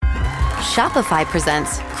Shopify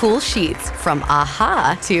presents cool sheets from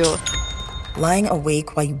aha to lying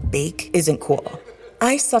awake while you bake isn't cool.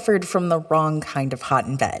 I suffered from the wrong kind of hot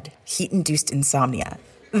in bed, heat-induced insomnia.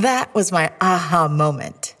 That was my aha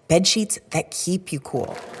moment. Bed sheets that keep you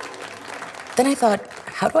cool. Then I thought,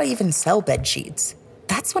 how do I even sell bed sheets?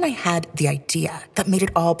 That's when I had the idea that made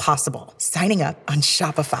it all possible, signing up on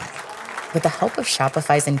Shopify. With the help of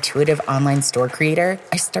Shopify's intuitive online store creator,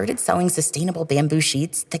 I started selling sustainable bamboo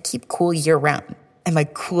sheets that keep cool year-round. And my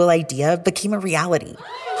cool idea became a reality.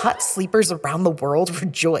 Hot sleepers around the world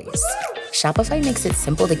rejoice. Shopify makes it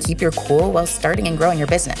simple to keep your cool while starting and growing your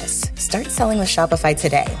business. Start selling with Shopify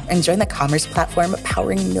today and join the commerce platform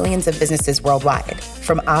powering millions of businesses worldwide.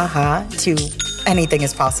 From aha to anything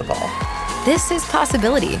is possible. This is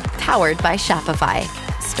Possibility, powered by Shopify.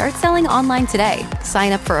 Start selling online today.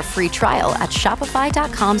 Sign up for a free trial at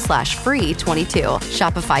shopify.com/free22.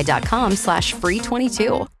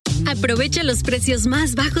 Shopify.com/free22. Aprovecha los precios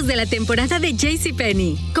más bajos de la temporada de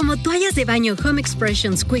JCPenney. Como toallas de baño Home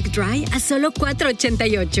Expressions Quick Dry a solo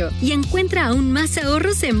 $4.88. Y encuentra aún más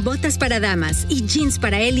ahorros en botas para damas y jeans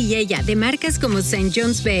para él y ella de marcas como St.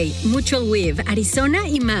 John's Bay, Mutual Weave, Arizona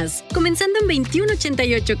y más. Comenzando en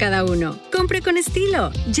 $21.88 cada uno. Compre con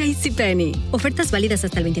estilo. JCPenney. Ofertas válidas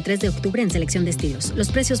hasta el 23 de octubre en selección de estilos.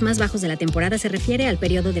 Los precios más bajos de la temporada se refiere al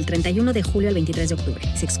periodo del 31 de julio al 23 de octubre.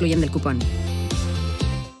 Se excluyen del cupón.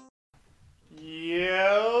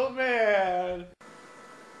 Yo, man.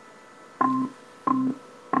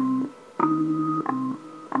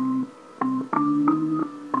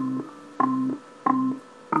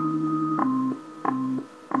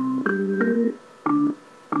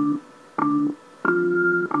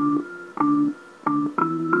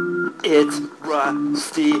 It's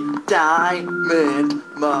Rusty Diamond,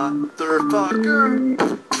 motherfucker.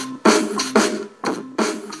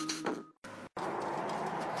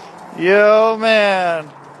 Yo,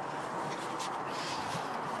 man.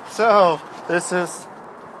 So, this is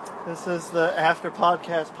the After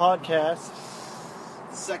Podcast.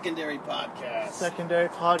 Secondary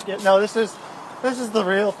podcast. No, this is the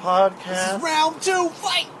real podcast. This is round 2,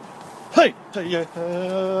 fight! Hey, yeah.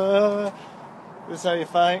 This is how you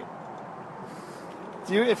fight.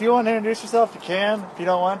 If you want to introduce yourself, you can. If you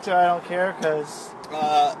don't want to, I don't care. Cause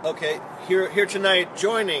okay. Here tonight,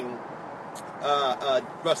 joining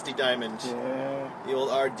Rusty Diamond, the old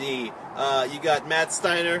RD. You got Matt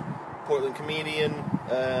Styner, Portland comedian,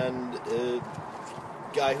 and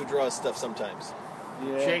guy who draws stuff sometimes.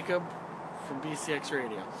 Yeah. Jacob from BCX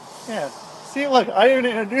Radio. Yeah. See, look, I didn't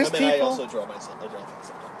introduce people. I also draw myself. I draw things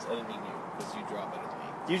sometimes. I didn't mean you, because you draw better than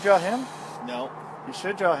me. You draw him? No. You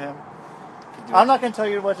should draw him. I'm not going to tell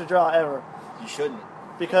you what to draw ever. You shouldn't.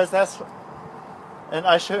 Because and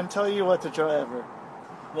I shouldn't tell you what to draw ever.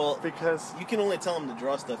 Well, because you can only tell him to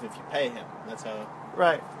draw stuff if you pay him. That's how.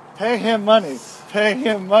 Right. Pay him money. Pay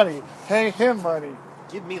him money. Pay him money.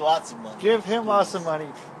 Give me lots of money. Give him lots of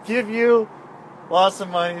money. Give you lots of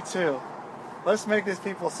money too. Let's make these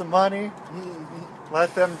people some money.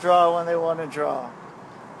 Let them draw when they want to draw.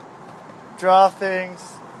 Draw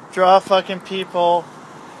things. Draw fucking people.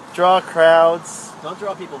 Draw crowds. Don't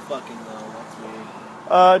draw people fucking though.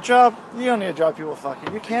 That's weird. You don't need to draw people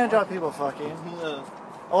fucking. You can draw people fucking. No.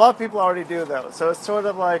 A lot of people already do though, so it's sort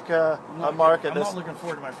of like a market. I'm not looking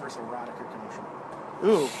forward to my first erotica commercial.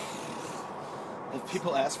 Ooh. Have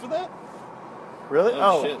people asked for that? Really?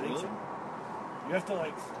 Oh shit, really? You have to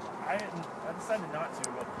I decided not to,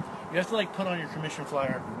 but you have to put on your commission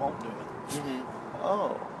flyer and won't do it. Mm-hmm.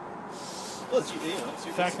 Oh. Well, it's your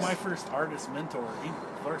In fact, my first artist mentor, he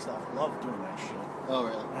first off loved doing that shit. Oh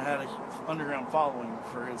really? I had an underground following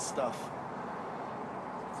for his stuff.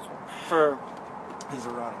 For his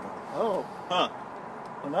erotica. Oh. Huh.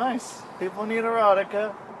 Well, nice. People need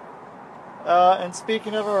erotica. And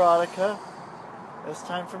speaking of erotica, it's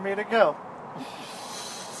time for me to go.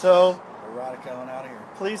 So, Erotica on out of here.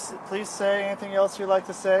 Please say anything else you'd like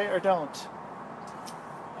to say, or don't.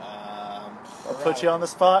 I'll put you on the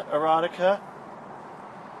spot. Erotica.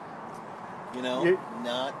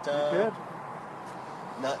 Not good.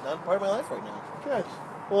 Not part of my life right now. Good.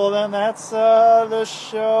 Well, then that's the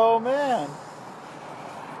show, man.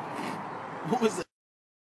 What was it?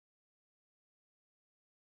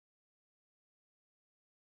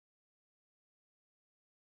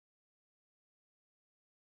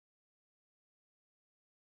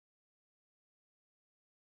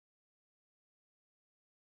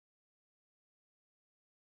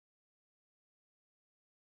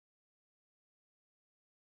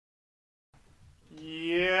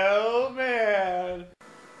 Yo, man.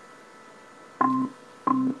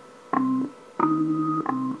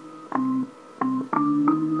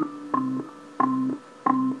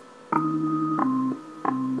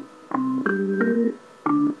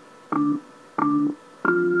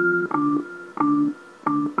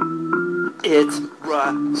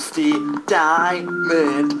 Rusty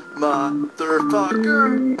Diamond,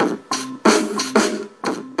 motherfucker.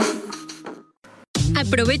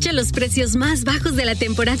 Aprovecha los precios más bajos de la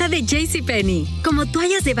temporada de JCPenney, como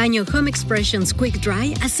toallas de baño Home Expressions Quick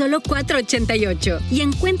Dry a solo $4.88. Y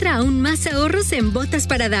encuentra aún más ahorros en botas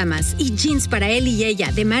para damas y jeans para él y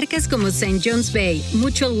ella de marcas como St. John's Bay,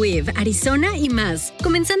 Mutual Weave, Arizona y más,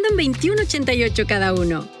 comenzando en $21.88 cada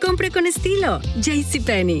uno. Compre con estilo.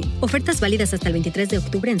 JCPenney. Ofertas válidas hasta el 23 de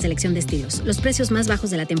octubre en selección de estilos. Los precios más bajos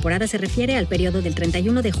de la temporada se refiere al periodo del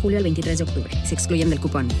 31 de julio al 23 de octubre. Se excluyen del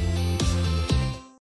cupón.